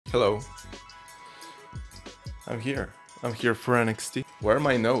Hello. I'm here. I'm here for NXT. Where are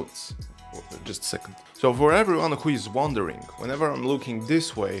my notes? Just a second. So for everyone who is wondering, whenever I'm looking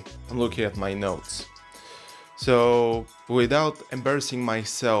this way, I'm looking at my notes. So without embarrassing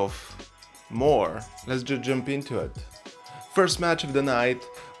myself more, let's just jump into it. First match of the night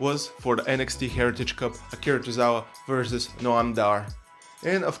was for the NXT Heritage Cup, Akira Tozawa versus Noam.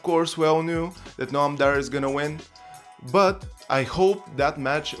 And of course we all knew that Noam is gonna win, but I hope that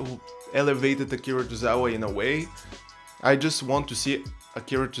match elevated Akira Tozawa in a way. I just want to see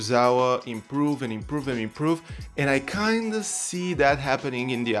Akira Tozawa improve and improve and improve, and I kinda see that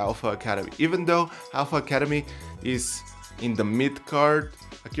happening in the Alpha Academy. Even though Alpha Academy is in the mid-card,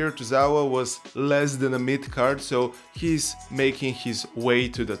 Akira Tozawa was less than a mid-card, so he's making his way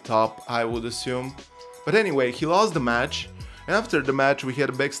to the top, I would assume. But anyway, he lost the match, and after the match we had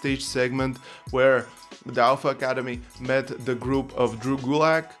a backstage segment where the Alpha Academy met the group of Drew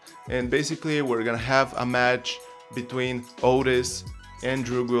Gulak, and basically we're gonna have a match between Otis and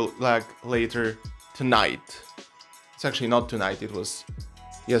Drew Gulak later tonight. It's actually not tonight, it was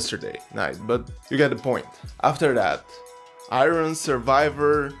yesterday night, but you get the point. After that, Iron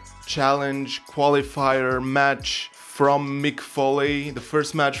Survivor Challenge Qualifier match from Mick Foley. The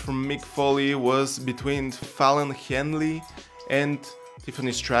first match from Mick Foley was between Fallon, Henley and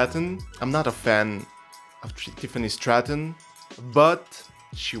Tiffany Stratton. I'm not a fan of Tiffany Stratton, but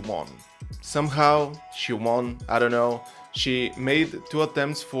she won. Somehow she won, I don't know. She made 2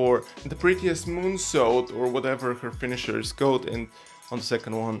 attempts for the prettiest moonsault or whatever her finisher is called, and on the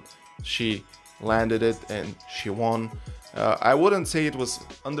second one she landed it and she won. I wouldn't say it was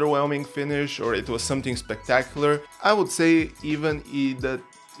underwhelming finish or it was something spectacular. I would say even that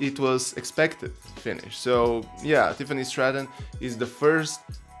it was expected finish. So yeah, Tiffany Stratton is the first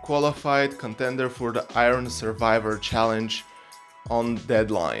qualified contender for the Iron Survivor Challenge on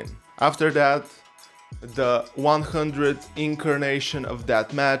deadline. After that, the 100th incarnation of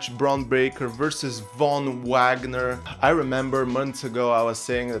that match, Bron versus Wagner. I remember months ago I was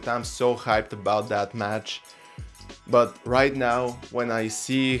saying that I'm so hyped about that match, but right now when I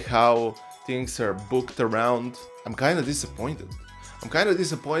see how things are booked around, I'm kind of disappointed. I'm kind of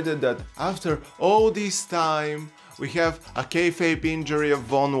disappointed that after all this time we have a kayfabe injury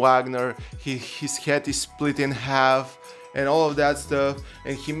of Wagner, his head is split in half and all of that stuff,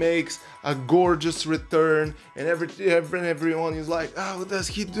 and he makes a gorgeous return, and everyone is like, how does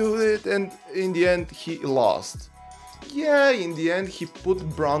he do it? And in the end he lost. Yeah, in the end he put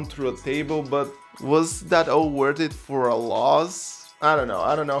Bron through a table, but was that all worth it for a loss? I don't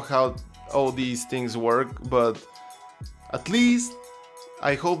know how all these things work, but at least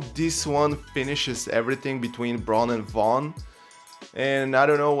I hope this one finishes everything between Bron and Vaughn. And I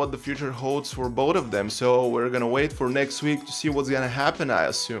don't know what the future holds for both of them, so we're gonna wait for next week to see what's gonna happen, I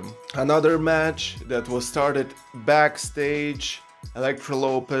assume. Another match that was started backstage, Elektra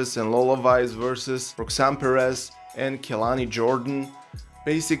Lopez and Lola versus Roxanne Perez and Kelani Jordan.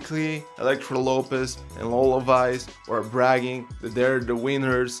 Basically, Elektra Lopez and Lola were bragging that they're the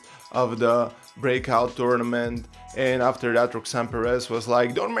winners of the breakout tournament, and after that Roxanne Perez was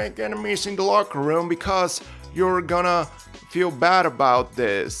like, don't make enemies in the locker room because you're gonna feel bad about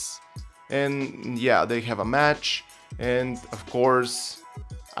this. And yeah, they have a match, and of course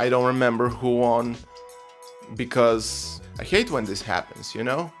I don't remember who won, because I hate when this happens, you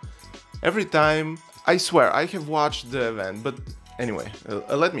know? Every time, I swear I have watched the event, but anyway,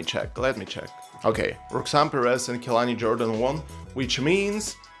 let me check. Okay, Roxanne Perez and Kelani Jordan won, which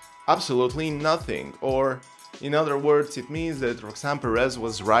means absolutely nothing, or in other words, it means that Roxanne Perez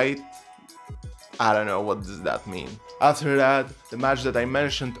was right. I don't know, what does that mean? After that, the match that I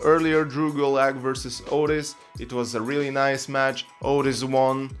mentioned earlier, Drew Gulak versus Otis. It was a really nice match. Otis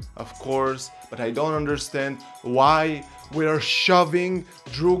won, of course, but I don't understand why we are shoving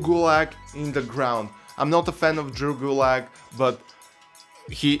Drew Gulak in the ground. I'm not a fan of Drew Gulak, but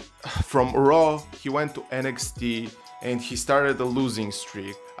from Raw, he went to NXT and he started a losing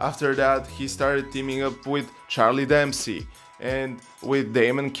streak. After that, he started teaming up with Charlie Dempsey and with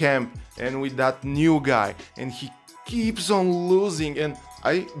Damon Kemp and with that new guy, and he keeps on losing, and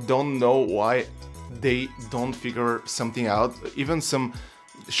I don't know why they don't figure something out, even some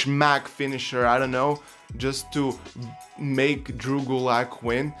schmack finisher, I don't know, just to make Drew Gulak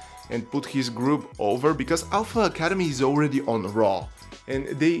win and put his group over, because Alpha Academy is already on Raw and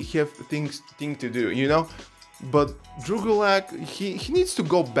they have things to do, you know? But Drew Gulak, he needs to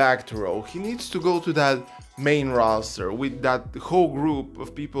go back to Raw. He needs to go to that main roster with that whole group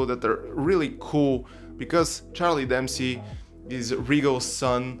of people that are really cool, because Charlie Dempsey is Regal's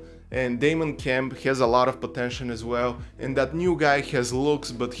son and Damon Kemp has a lot of potential as well, and that new guy has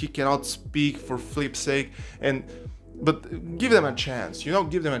looks, but he cannot speak for flip's sake, but give them a chance, you know,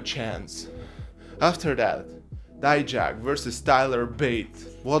 give them a chance. After that, Dijak versus Tyler Bate.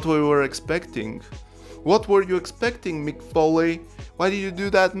 What we were expecting? What were you expecting, Mick Foley? Why did you do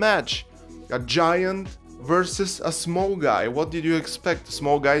that match? A giant versus a small guy. What did you expect? A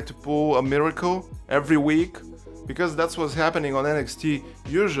small guy to pull a miracle every week? Because that's what's happening on NXT.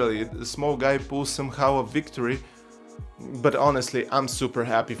 Usually the small guy pulls somehow a victory. But honestly, I'm super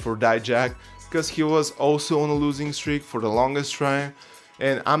happy for Dijak because he was also on a losing streak for the longest time.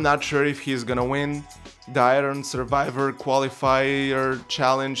 And I'm not sure if he's gonna win the Iron Survivor Qualifier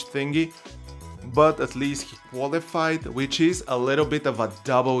challenge thingy. But at least he qualified, which is a little bit of a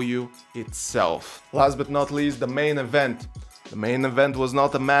W itself. Last but not least, the main event. The main event was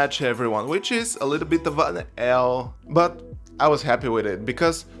not a match, everyone, which is a little bit of an L, but I was happy with it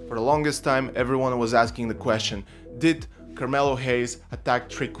because for the longest time everyone was asking the question, did Carmelo Hayes attack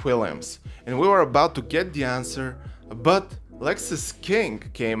Trick Williams? And we were about to get the answer, but Lexis King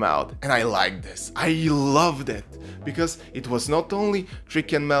came out, and I liked this. I loved it because it was not only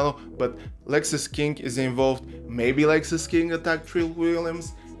Trick and Melo, but Lexis King is involved. Maybe Lexis King attacked Trick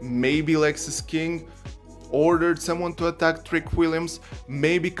Williams, maybe Lexis King ordered someone to attack Trick Williams,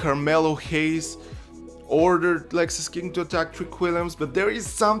 maybe Carmelo Hayes ordered Lexis King to attack Trick Williams, but there is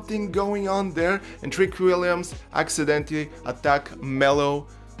something going on there, and Trick Williams accidentally attacked Melo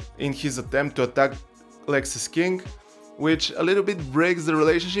in his attempt to attack Lexis King, which a little bit breaks the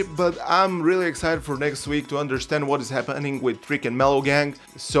relationship, but I'm really excited for next week to understand what is happening with Trick and Melo gang.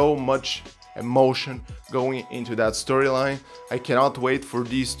 So much emotion going into that storyline. I cannot wait for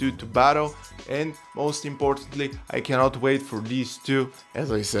these two to battle, and most importantly, I cannot wait for these two,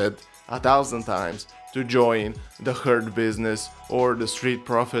 as I said 1,000 times, to join the Hurt Business or the Street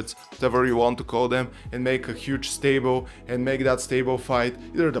Profits, whatever you want to call them, and make a huge stable and make that stable fight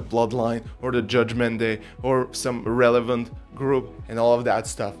either the Bloodline or the Judgment Day or some relevant group and all of that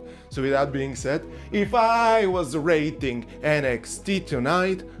stuff. So with that being said, if I was rating NXT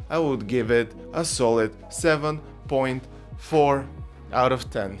tonight, I would give it a solid 7.4 out of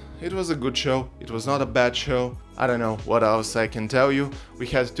 10. It was a good show, it was not a bad show. I don't know what else I can tell you. We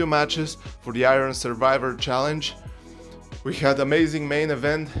had 2 matches for the Iron Survivor Challenge. We had amazing main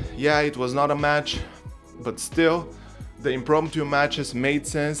event. Yeah, it was not a match, but still, the impromptu matches made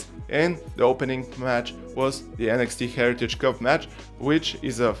sense, and the opening match was the NXT Heritage Cup match, which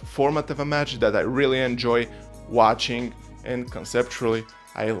is a format of a match that I really enjoy watching, and conceptually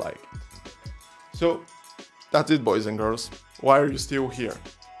I like it. So that's it, boys and girls. Why are you still here?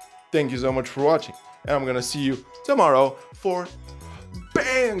 Thank you so much for watching, and I'm gonna see you tomorrow for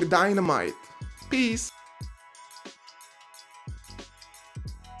Bang Dynamite. Peace.